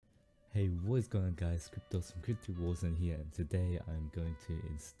Hey, what is going on guys, Cryptic from Cryptic WarZone here, and today I'm going to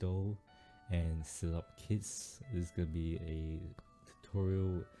install and set up kits. This is going to be a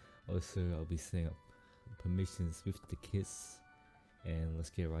tutorial. Also, I'll be setting up permissions with the kits, and let's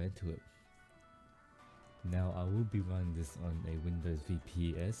get right into it. Now, I will be running this on a Windows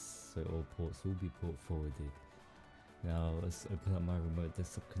VPS, so all ports will be port forwarded. Now, let's open up my remote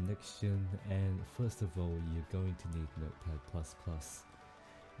desktop connection, and first of all, you're going to need Notepad++.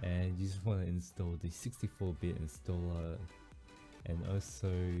 And you just want to install the 64-bit installer and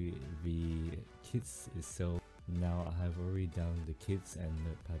also the kits itself. Now I have already downloaded the kits and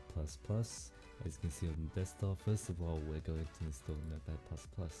Notepad++. As you can see on the desktop, first of all we're going to install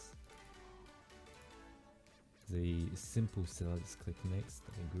Notepad++. The simple setup, just click next,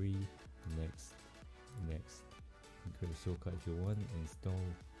 agree, next, next. Create a shortcut if you want, install,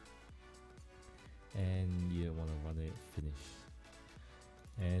 and you don't want to run it, finish.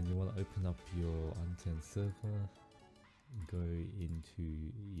 And you want to open up your Unturned server, go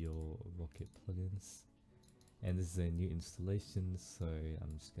into your Rocket plugins, and this is a new installation, so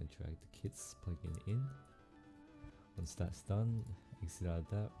I'm just going to drag the kits plugin in. Once that's done, exit out of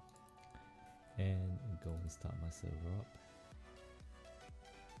that and go and start my server up.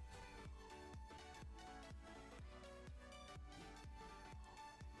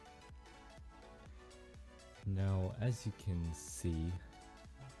 Now, as you can see,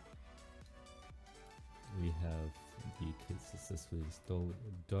 we have the kits successfully installed.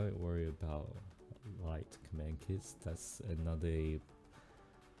 Don't worry about light command kits, that's another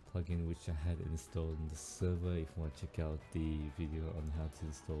plugin which I had installed in the server. If you want to check out the video on how to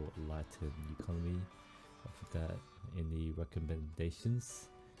install light and economy, I'll put that in the recommendations.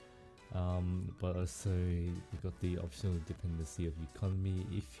 But also we got the optional dependency of economy.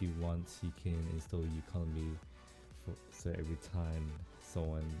 If you want, you can install economy so every time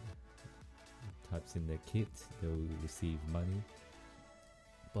someone types in their kit, they will receive money.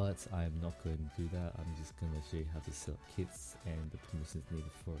 But I'm not going to do that. I'm just going to show you how to set up kits and the permissions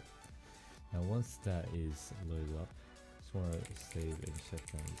needed for it. Now once that is loaded up, just want to save and shut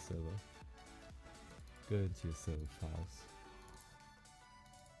down the server. Go into your server files,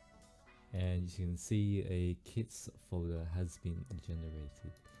 and you can see a kits folder has been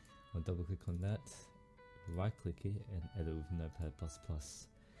generated. I'll double click on that, right click it and edit with Notepad++.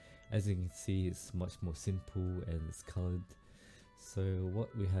 As you can see, it's much more simple and it's colored. So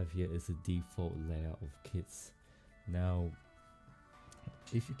what we have here is a default layout of kits. Now,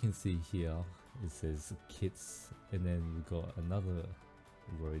 if you can see here, it says kits, and then we've got another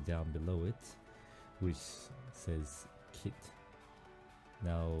row down below it which says kit.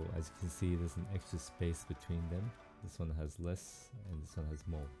 Now, as you can see, there's an extra space between them. This one has less and this one has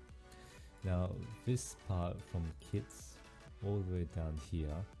more. Now, this part from kits all the way down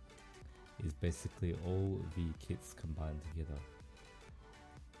here is basically all the kits combined together,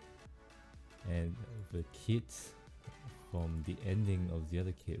 and the kit from the ending of the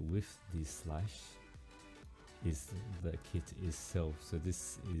other kit with the slash is the kit itself. So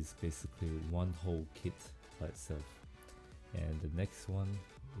this is basically one whole kit by itself. And the next one,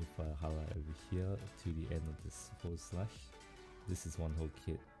 if I highlight over here to the end of this /, this is one whole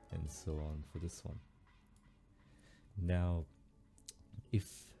kit, and so on for this one. Now,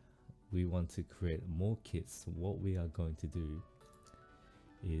 if we want to create more kits, what we are going to do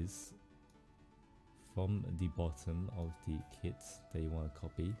is from the bottom of the kit that you want to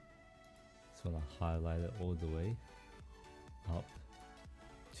copy, just want to highlight it all the way up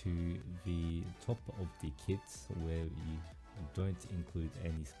to the top of the kit where you don't include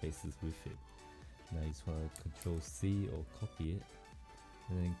any spaces with it. Now you just want to Control C or copy it,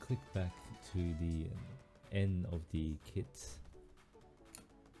 and then click back to the end of the kit.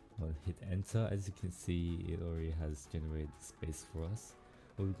 I'll hit enter. As you can see, it already has generated the space for us.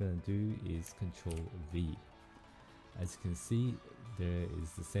 What we're going to do is Control V. As you can see, there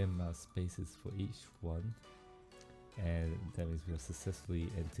is the same amount of spaces for each one, and that means we have successfully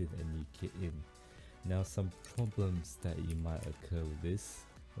entered a new kit in. Now, some problems that you might occur with this,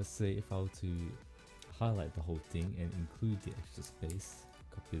 let's say if I were to highlight the whole thing and include the extra space,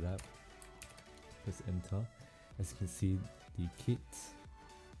 copy that, press enter. As you can see, the kit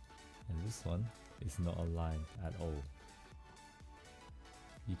and this one is not aligned at all.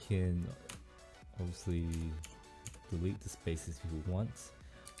 You can obviously delete the spaces if you want,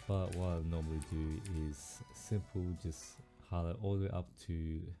 but what I normally do is simple, just highlight all the way up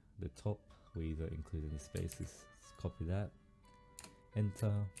to the top where you don't include any spaces. Just copy that,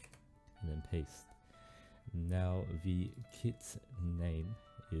 enter, and then paste. Now the kit name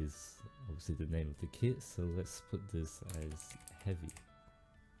is obviously the name of the kit, so let's put this as heavy.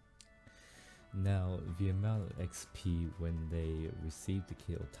 Now the amount of XP when they receive the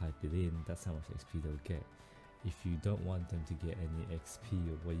kit or type it in, that's how much XP they'll get. If you don't want them to get any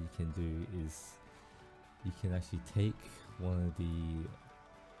XP, what you can do is you can actually take one of the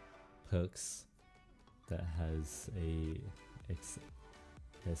perks that has a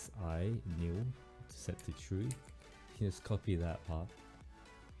XSI nil set to true. You can just copy that part,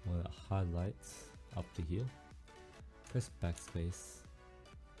 want to highlight up to here, press backspace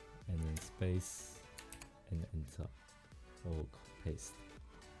and then space and enter or paste,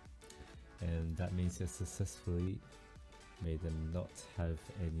 and that means you successfully made them not have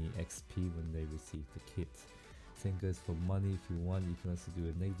any XP when they receive the kit. Same goes for money. If you want, you can also do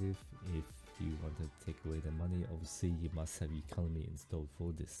a negative. If you want to take away the money, obviously you must have economy installed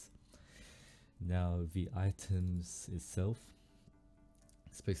for this. Now the items itself,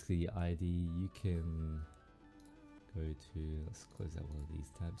 it's basically ID. You can go to, let's close out one of these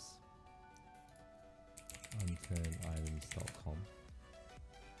tabs, unturneditems.com.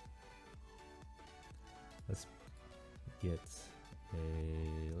 Let's get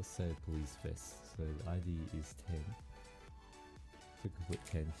a, let's say a police vest. So the ID is 10. So we can put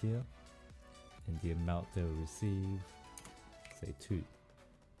 10 here, and the amount they'll receive, say 2.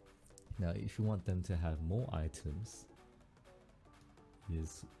 Now if you want them to have more items,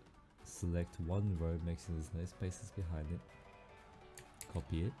 is select one row, make sure there's no spaces behind it,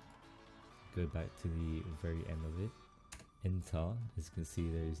 copy it, go back to the very end of it, enter. As you can see,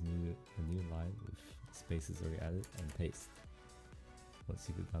 there is a new line with spaces already added, and paste. Once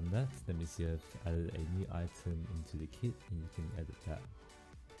you've done that, that means you have added a new item into the kit, and you can edit that.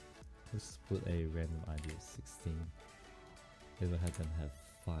 Let's put a random ID of 16. It will have them have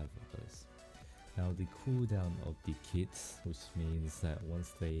 5 of those. Now the cooldown of the kit, which means that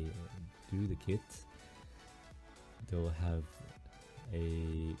once they do the kit, they'll have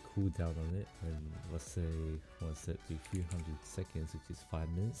a cooldown on it, and let's say once they do 300 seconds, which is 5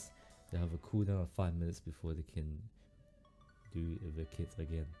 minutes, they have a cooldown of 5 minutes before they can do the kit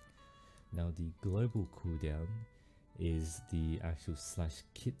again. Now the global cooldown is the actual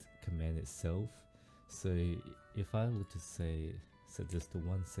 /kit command itself. So if I were to say, set this to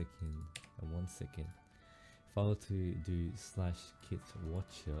 1 second and 1 second, if I were to do /kit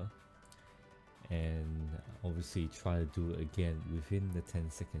watcher and obviously try to do it again within the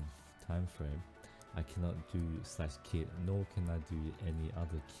 10-second time frame, I cannot do /kit, nor can I do any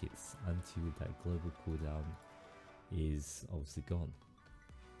other kits until that global cooldown is obviously gone.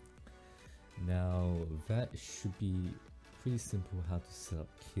 Now that should be pretty simple how to set up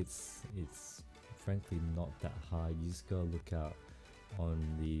kits. It's frankly not that hard. You just gotta look out on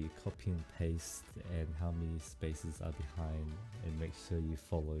the copy and paste and how many spaces are behind, and make sure you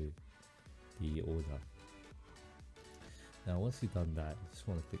follow the order. Now once you've done that, you just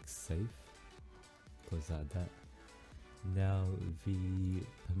want to click save, close out that. Now the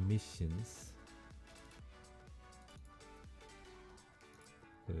permissions,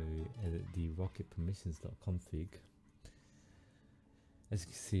 go edit the rocket permissions.config. As you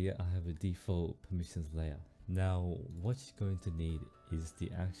can see, I have a default permissions layer. Now what you're going to need is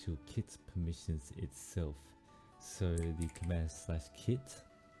the actual kit permissions itself. So the command /kit,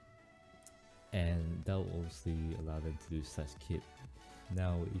 and that will obviously allow them to do /kit.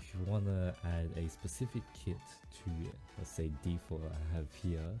 Now if you want to add a specific kit to, let's say default I have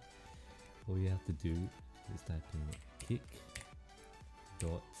here, all you have to do is type in kick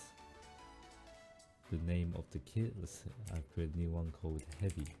dot the name of the kit. Let's say I've created a new one called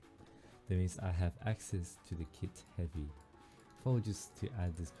heavy. That means I have access to the kit heavy. If I were just to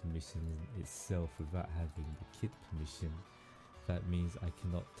add this permission itself without having the kit permission, that means I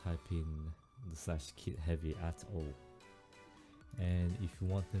cannot type in the /kit heavy at all. And if you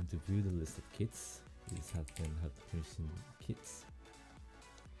want them to view the list of kits, you just have them have the permission kits.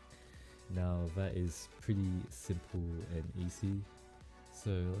 Now that is pretty simple and easy. So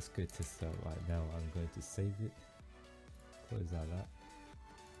let's go test it out right now. I'm going to save it, close out that,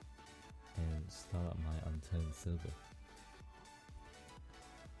 and start up my Unturned server.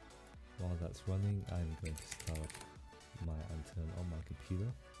 While that's running, I'm going to start up my Unturned on my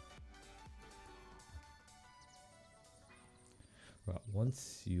computer. Right,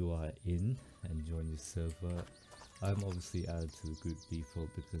 once you are in and join your server, I'm obviously added to the group default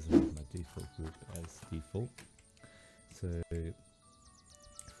because I have my default group as default. So if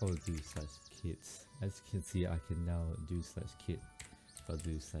I do /kits, as you can see, I can now do /kit. If I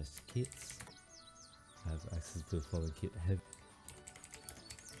do /kits, I have access to the following kit heavy.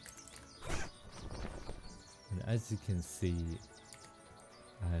 And as you can see,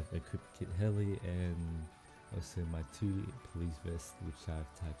 I have a Cryptic kit heavy and also my 2 police vests, which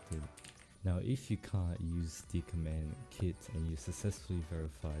I've typed in Now if you can't use the command kit and you successfully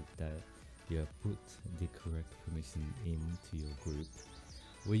verified that you have put the correct permission into your group,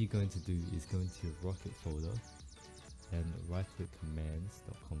 what you're going to do is go into your Rocket folder and right click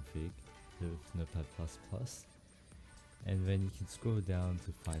commands.config with Notepad++, and then you can scroll down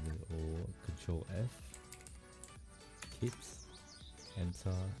to find it, or Control F, kit,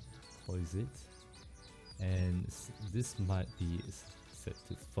 enter, close it, and this might be set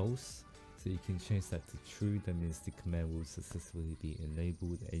to false, so you can change that to true. That means the command will successfully be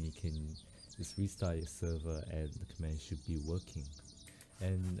enabled and you can just restart your server and the command should be working.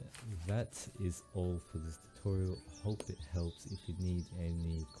 And that is all for this tutorial. Hope it helps. If you need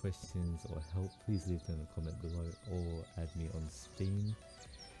any questions or help, please leave them in the comment below or add me on Steam.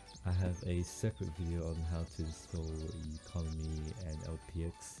 I have a separate video on how to install Economy and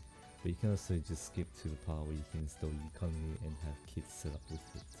LPX, but you can also just skip to the part where you can install Economy and have kits set up with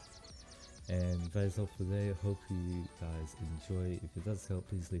it. And that is all for today. Hope you guys enjoy. If it does help,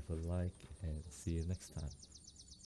 please leave a like and see you next time.